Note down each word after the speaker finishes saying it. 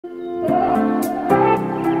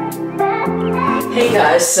Hey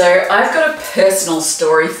guys, so I've got a personal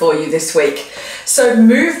story for you this week. So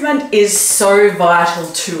movement is so vital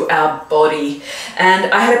to our body, and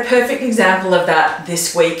I had a perfect example of that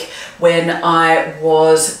this week when I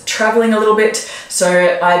was traveling a little bit.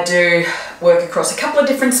 So I do work across a couple of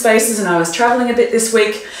different spaces and I was traveling a bit this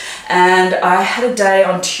week, and I had a day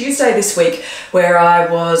on Tuesday this week where I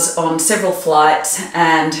was on several flights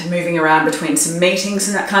and moving around between some meetings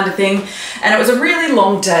and that kind of thing, and it was a really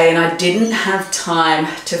long day and I didn't have time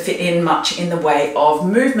to fit in much in the way of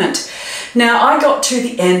movement. Now I got to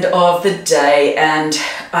the end of the day and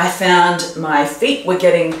I found my feet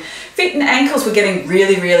and ankles were getting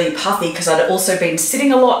really puffy because I'd also been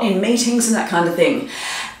sitting a lot in meetings and that kind of thing,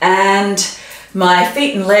 and my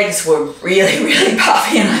feet and legs were really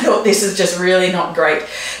puffy, and I thought this is just really not great,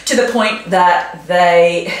 to the point that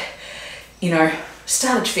they,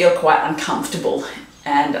 started to feel quite uncomfortable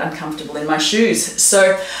in my shoes.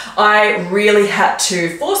 So I really had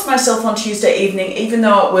to force myself on Tuesday evening, even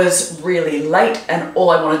though it was really late and all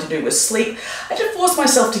I wanted to do was sleep. I had to force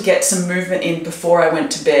myself to get some movement in before I went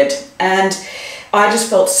to bed, and I just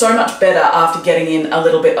felt so much better after getting in a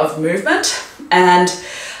little bit of movement. And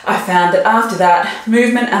I found that after that,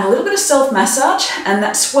 movement and a little bit of self-massage, and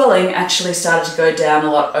that swelling actually started to go down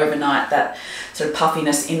a lot overnight, that sort of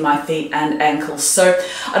puffiness in my feet and ankles. So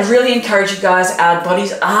I'd really encourage you guys, our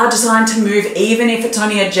bodies are designed to move, even if it's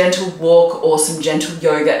only a gentle walk or some gentle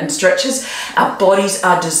yoga and stretches. Our bodies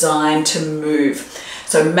are designed to move.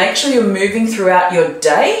 So make sure you're moving throughout your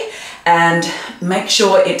day, and make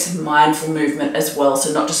sure it's mindful movement as well.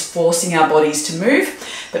 So not just forcing our bodies to move,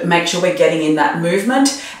 but make sure we're getting in that movement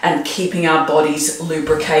and keeping our bodies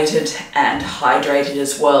lubricated and hydrated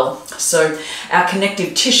as well. So our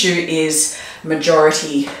connective tissue is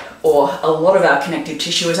majority, or a lot of our connective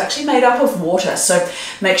tissue is actually made up of water. So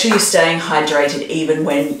make sure you're staying hydrated even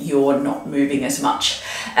when you're not moving as much.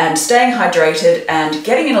 And staying hydrated and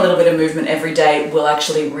getting in a little bit of movement every day will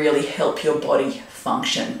actually really help your body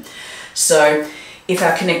function. So if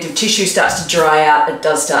our connective tissue starts to dry out, it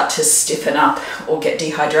does start to stiffen up, or get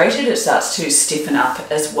dehydrated, it starts to stiffen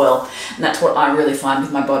up as well. And that's what I really find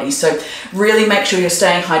with my body. So really make sure you're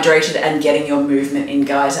staying hydrated and getting your movement in,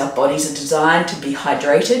 guys. Our bodies are designed to be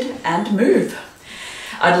hydrated and move.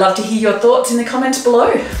 I'd love to hear your thoughts in the comments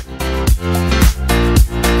below.